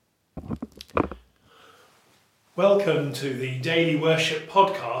Welcome to the Daily Worship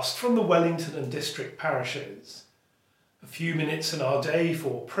podcast from the Wellington and District parishes. A few minutes in our day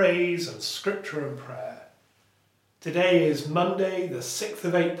for praise and scripture and prayer. Today is Monday the 6th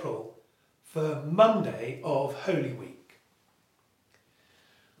of April, the Monday of Holy Week.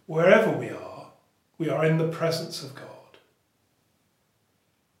 Wherever we are in the presence of God.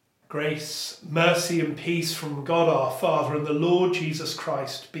 Grace, mercy and peace from God our Father and the Lord Jesus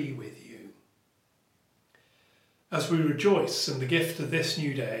Christ be with you. As we rejoice in the gift of this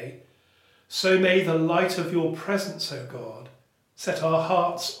new day, so may the light of your presence, O God, set our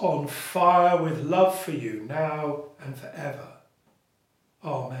hearts on fire with love for you now and forever.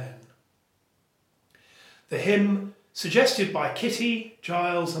 Amen. The hymn suggested by Kitty,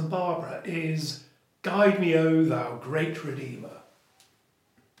 Giles and Barbara is Guide Me, O Thou Great Redeemer.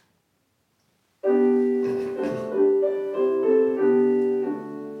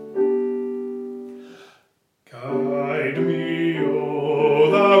 Guide me,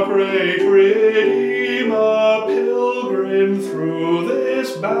 O thou great Redeemer, pilgrim through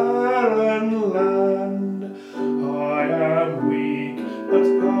this barren land. I am weak, but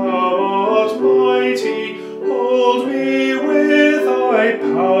thou art mighty, hold me with thy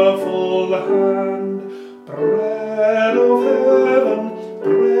powerful hand. Bread of heaven,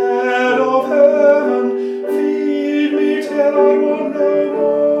 feed me till I want no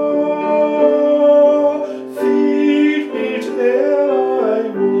more.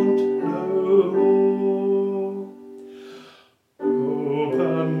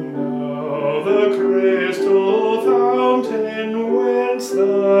 Crystal fountain whence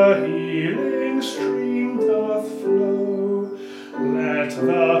the healing stream doth flow, let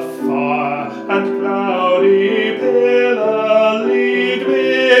the fire and cloudy pillar lead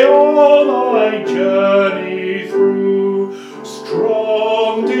me all my journey through.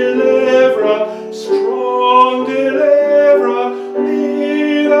 Strong deliverer,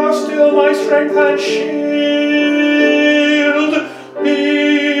 be thou still my strength and shield,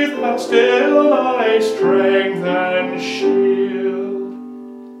 be thou still my strength and shield.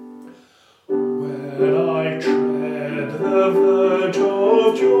 When I tread the verge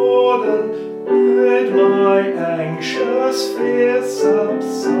of Jordan, bid my anxious fears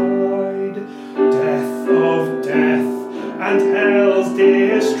subside. Death of death and hell's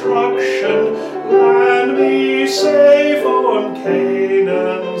destruction, land me safe on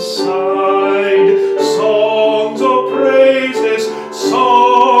Canaan's side. Songs of praises,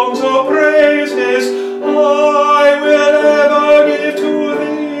 I will ever give to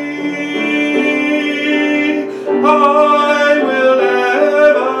thee. I will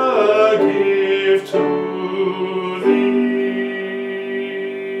ever give to thee.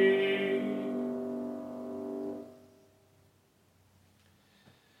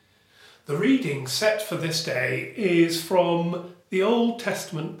 The reading set for this day is from the Old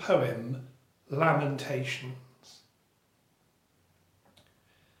Testament poem Lamentations.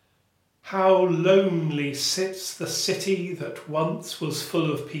 How lonely sits the city that once was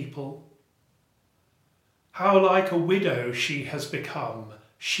full of people. How like a widow she has become,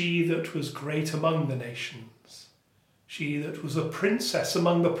 she that was great among the nations. She that was a princess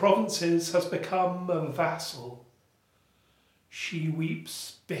among the provinces has become a vassal. She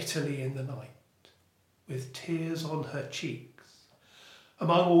weeps bitterly in the night, with tears on her cheeks.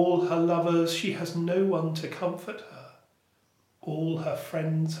 Among all her lovers she has no one to comfort her. All her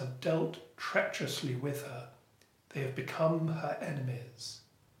friends have dealt treacherously with her. They have become her enemies.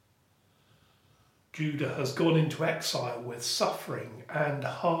 Judah has gone into exile with suffering and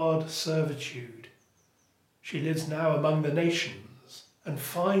hard servitude. She lives now among the nations and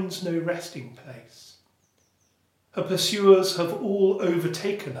finds no resting place. Her pursuers have all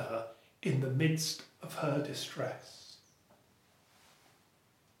overtaken her in the midst of her distress.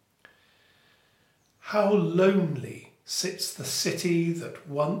 How lonely sits the city that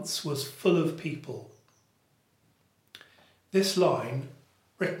once was full of people. This line,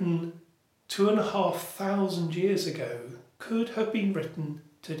 written 2,500 years ago, could have been written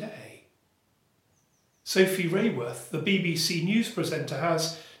today. Sophie Rayworth, the BBC news presenter,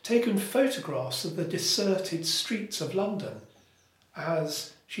 has taken photographs of the deserted streets of London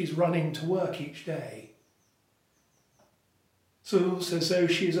as she's running to work each day. So it's almost as though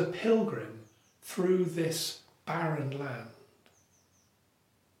she is a pilgrim through this barren land.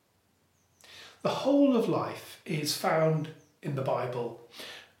 The whole of life is found in the Bible.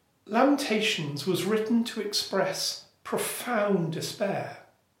 Lamentations was written to express profound despair.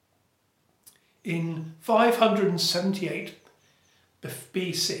 In 578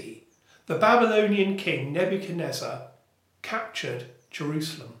 BC, the Babylonian king Nebuchadnezzar captured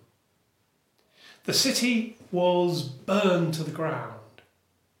Jerusalem. The city was burned to the ground.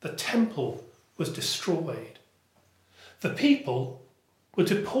 The temple was destroyed. The people were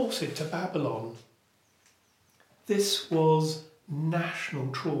deported to Babylon. This was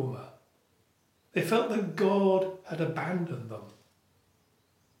national trauma. They felt that God had abandoned them.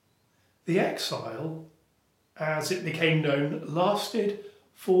 The exile, as it became known, lasted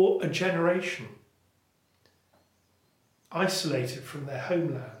for a generation. Isolated from their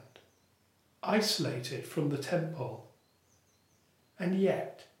homeland, isolated from the temple. And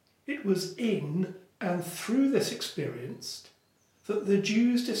yet, it was in and through this experience that the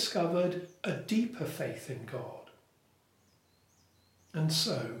Jews discovered a deeper faith in God. And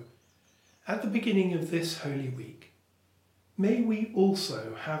so, at the beginning of this Holy Week, may we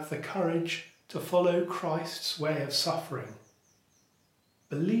also have the courage to follow Christ's way of suffering,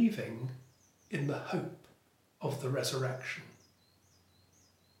 believing in the hope of the resurrection.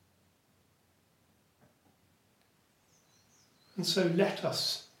 And so let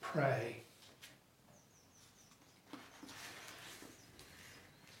us pray.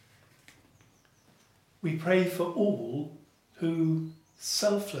 We pray for all who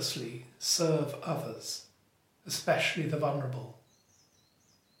selflessly serve others, especially the vulnerable.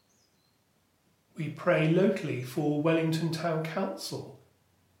 We pray locally for Wellington Town Council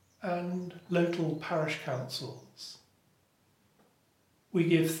and local parish councils. We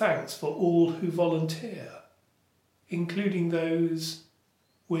give thanks for all who volunteer, including those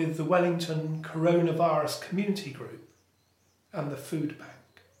with the Wellington Coronavirus Community Group and the Food Bank.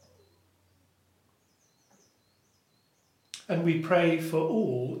 And we pray for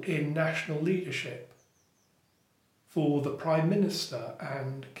all in national leadership, for the Prime Minister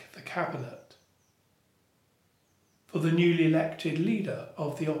and the Cabinet, for the newly elected leader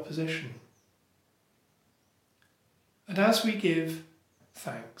of the opposition. And as we give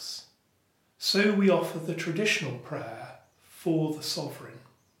thanks, so we offer the traditional prayer for the sovereign.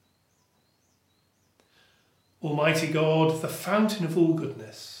 Almighty God, the fountain of all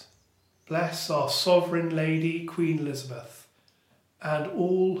goodness, bless our sovereign Lady, Queen Elizabeth, and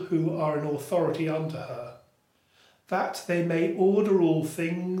all who are in authority under her, that they may order all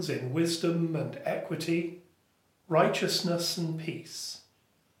things in wisdom and equity, righteousness and peace,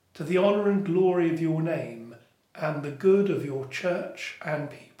 to the honour and glory of your name and the good of your church and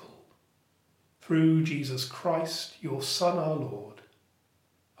people. Through Jesus Christ, your Son, our Lord.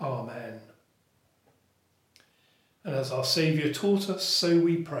 Amen. And as our Saviour taught us, so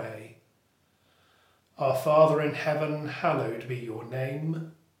we pray. Our Father in heaven, hallowed be your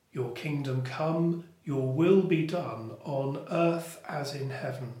name. Your kingdom come, your will be done on earth as in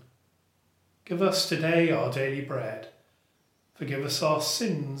heaven. Give us today our daily bread. Forgive us our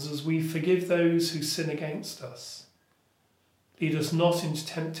sins as we forgive those who sin against us. Lead us not into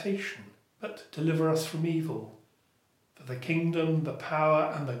temptation, but deliver us from evil. For the kingdom, the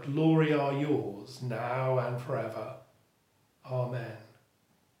power and the glory are yours, now and forever. Amen.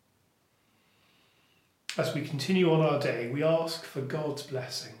 As we continue on our day, we ask for God's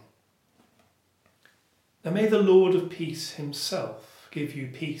blessing. Now may the Lord of peace himself give you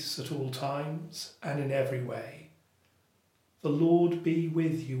peace at all times and in every way. The Lord be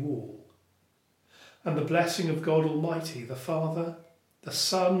with you all. And the blessing of God Almighty, the Father, the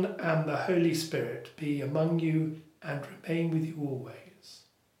Son and the Holy Spirit be among you and remain with you always.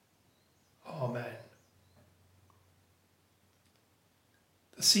 Amen.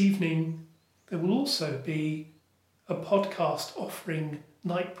 This evening, there will also be a podcast offering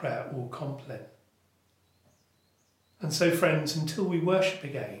night prayer or Compline. And so, friends, until we worship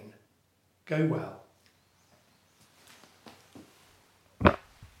again, go well.